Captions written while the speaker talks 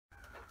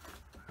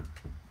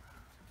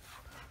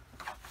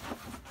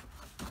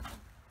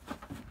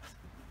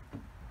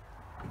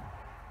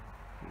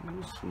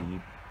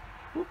Sleep.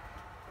 Whoop.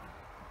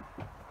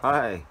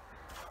 Hi.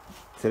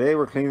 Today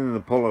we're cleaning the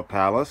pullet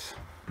palace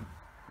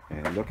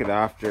and looking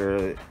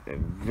after a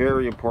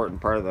very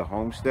important part of the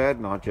homestead,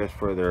 not just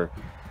for their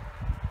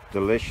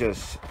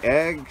delicious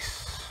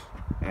eggs,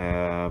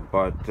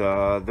 but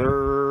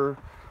their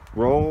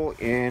role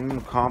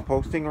in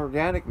composting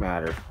organic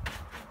matter.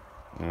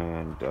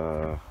 And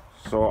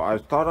so I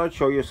thought I'd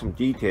show you some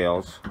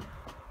details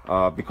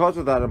because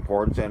of that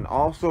importance, and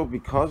also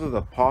because of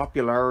the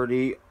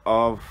popularity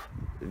of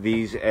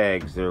these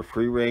eggs. They're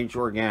free-range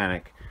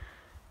organic,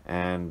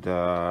 and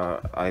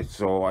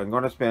so I'm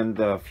going to spend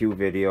a few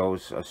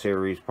videos, a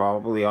series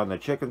probably on the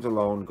chickens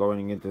alone,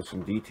 going into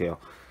some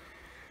detail.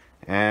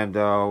 And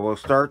we'll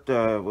start,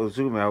 we'll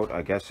zoom out,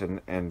 I guess,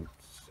 and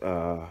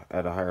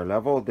at a higher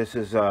level. This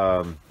is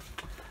a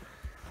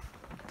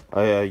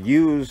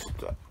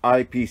used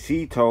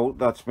IPC tote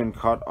that's been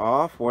cut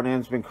off. One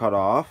end's been cut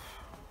off,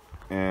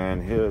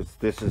 and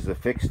this is the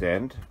fixed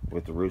end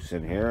with the roots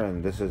in here,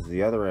 and this is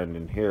the other end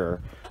in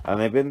here, and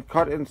they've been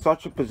cut in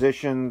such a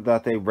position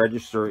that they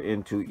register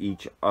into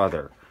each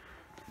other.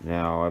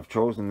 Now I've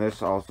chosen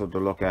this also to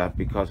look at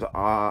because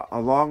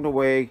along the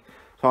way,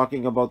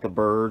 talking about the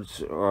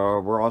birds,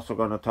 we're also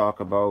going to talk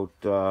about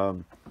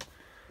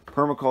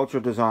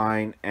permaculture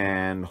design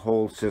and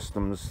whole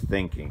systems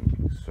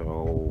thinking.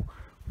 So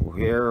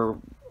here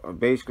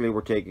basically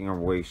we're taking a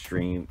waste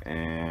stream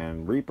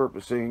and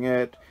repurposing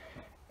it,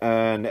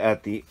 and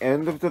at the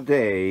end of the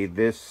day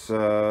this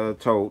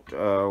tote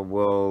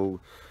will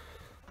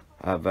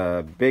have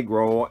a big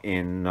role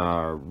in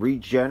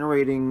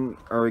regenerating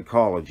our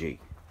ecology.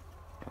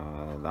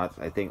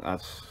 I think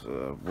that's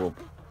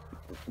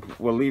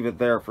we'll leave it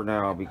there for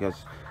now,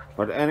 because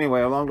but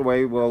anyway, along the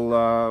way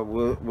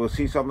we'll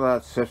see some of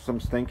that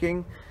systems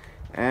thinking,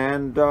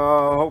 and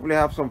hopefully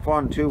have some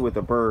fun too with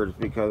the birds,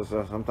 because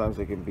sometimes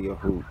they can be a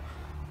hoot.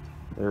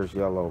 There's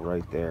yellow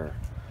right there.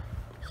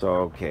 So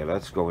okay,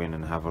 let's go in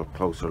and have a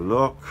closer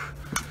look.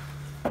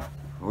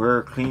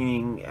 We're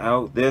cleaning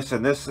out this,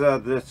 and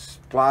this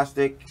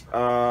plastic,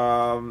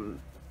 I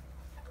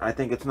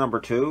think it's number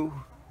 2,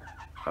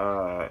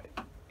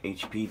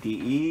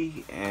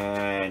 HPDE,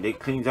 and it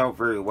cleans out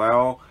very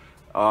well.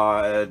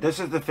 This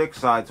is the fixed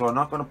side, so I'm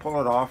not going to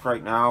pull it off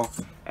right now,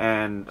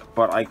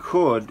 but I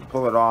could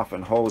pull it off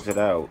and hose it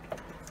out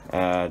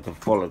to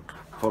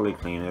fully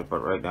clean it.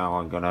 But right now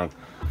I'm gonna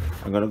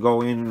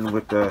go in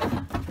with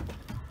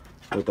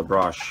the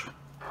brush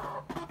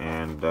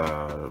and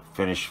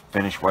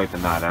finish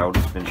wiping that out.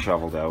 It's been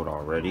shoveled out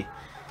already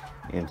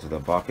into the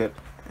bucket,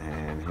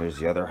 and here's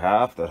the other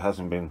half that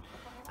hasn't been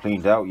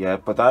cleaned out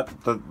yet, but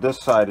this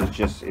side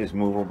is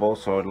movable,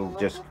 so it'll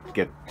just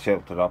get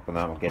tilted up and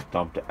that'll get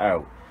dumped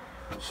out.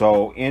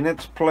 So in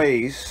its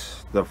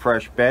place, the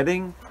fresh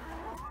bedding,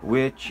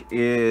 which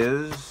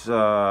is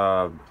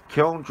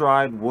kiln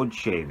dried wood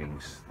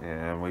shavings,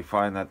 and we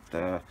find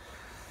that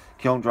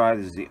kiln dried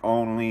is the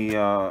only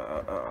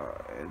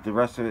the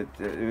rest of it,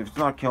 if it's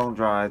not kiln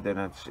dried, then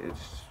its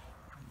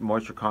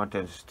moisture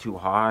content is too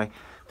high.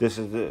 This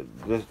is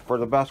for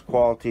the best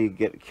quality,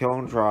 get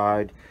kiln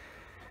dried.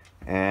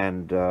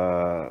 And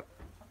the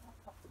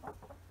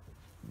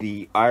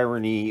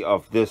irony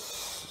of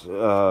this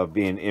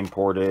being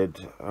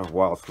imported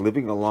whilst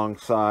living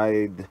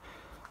alongside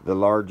the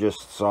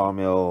largest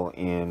sawmill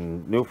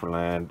in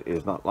Newfoundland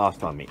is not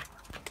lost on me.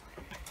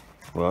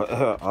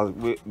 Well,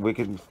 we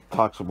can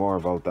talk some more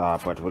about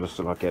that, but we'll just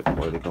look at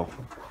where they go.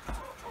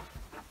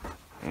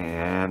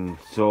 And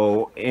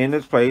so in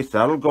its place,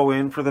 that'll go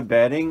in for the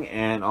bedding,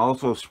 and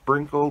also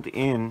sprinkled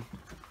in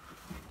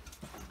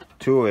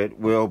to it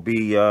will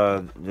be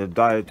the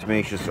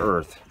diatomaceous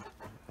earth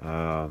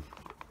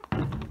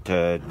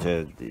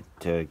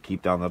to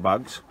keep down the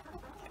bugs.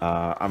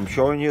 I'm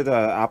showing you the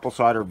apple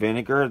cider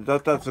vinegar.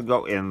 That doesn't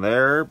go in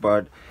there,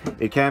 but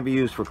it can be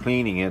used for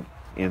cleaning it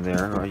in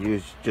there. I'll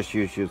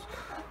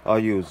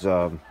use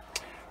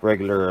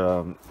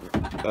regular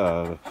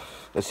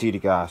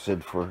acetic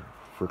acid for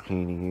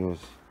cleaning.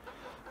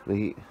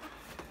 And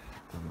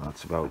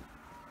that's about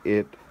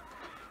it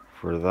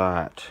for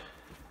that.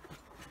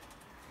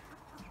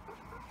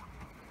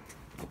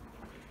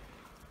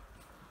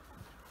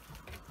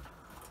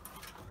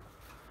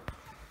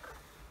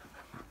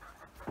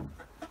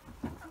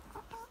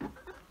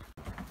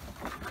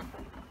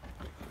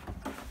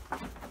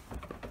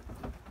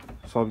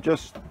 So I'm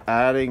just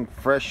adding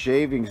fresh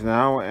shavings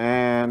now,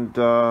 and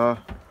I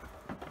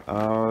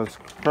was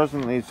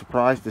pleasantly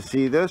surprised to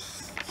see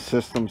this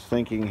systems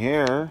thinking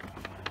here.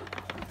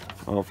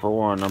 Well, for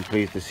one, I'm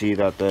pleased to see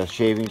that the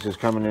shavings is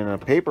coming in a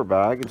paper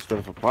bag instead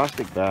of a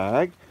plastic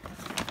bag,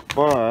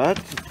 but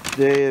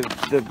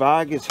the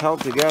bag is held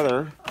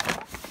together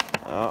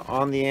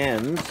on the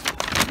ends,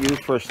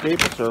 used for a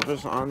staple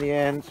surface on the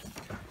ends,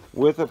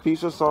 with a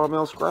piece of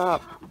sawmill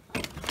scrap.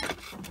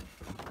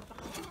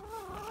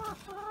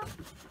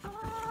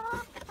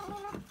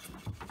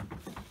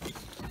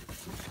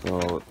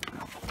 So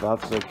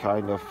that's the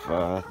kind of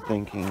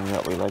thinking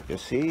that we like to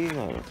see.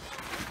 It's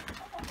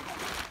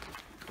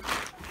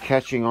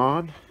catching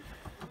on.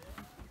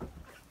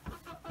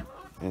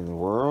 in the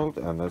world,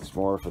 and let's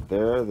morph it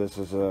there. This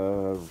is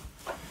of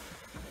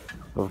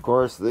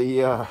course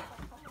the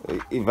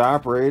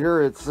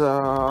evaporator. It's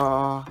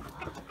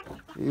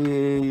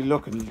you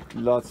look at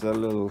lots of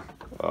little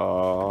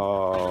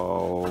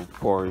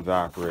poor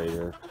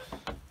evaporator.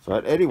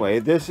 But anyway,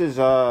 this is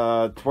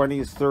a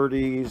 20s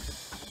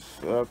 30s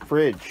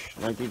fridge,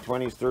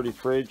 1920s 30s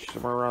fridge,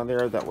 somewhere around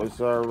there, that was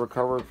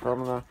recovered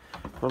from the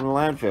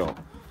landfill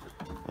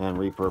and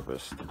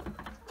repurposed.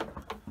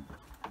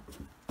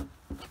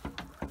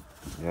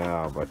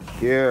 Yeah, but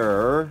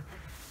here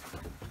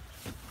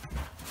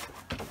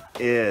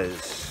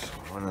is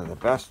one of the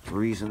best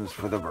reasons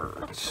for the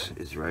birds,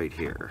 is right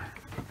here.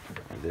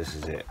 And this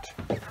is it.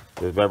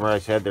 Remember I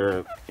said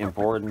their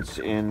importance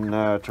in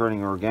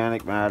turning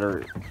organic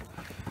matter,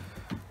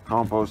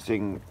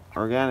 composting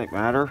organic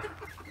matter.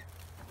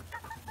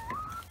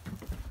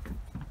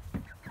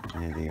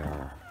 There they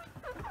are.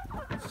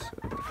 Let's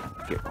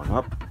get one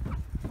up.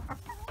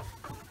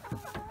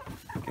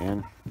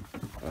 Again,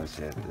 that's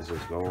it. This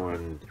is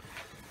going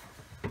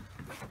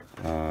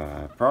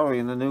probably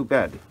in the new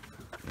bed.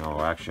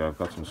 No, actually, I've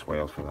got some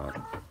swales for that.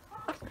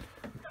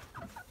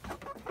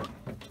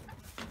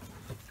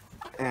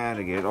 And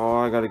again, oh,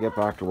 I gotta get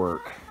back to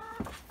work.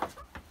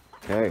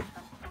 Okay,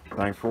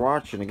 thanks for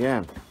watching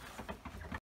again.